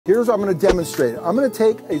Here's how I'm going to demonstrate it. I'm going to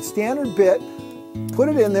take a standard bit, put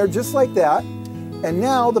it in there just like that, and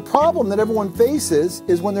now the problem that everyone faces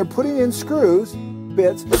is when they're putting in screws,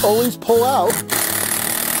 bits always pull out.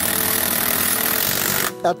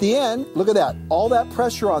 At the end, look at that, all that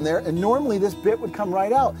pressure on there, and normally this bit would come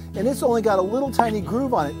right out, and it's only got a little tiny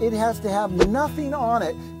groove on it. It has to have nothing on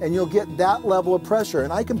it, and you'll get that level of pressure.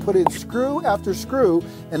 And I can put in screw after screw,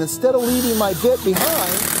 and instead of leaving my bit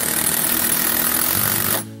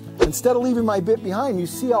behind, you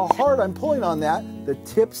see how hard I'm pulling on that, the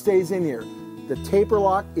tip stays in here. The taper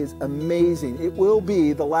lock is amazing. It will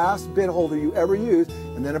be the last bit holder you ever use.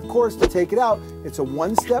 And then of course to take it out, it's a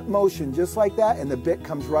one-step motion just like that, and the bit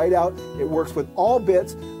comes right out. It works with all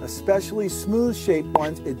bits, especially smooth shaped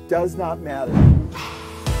ones. It does not matter.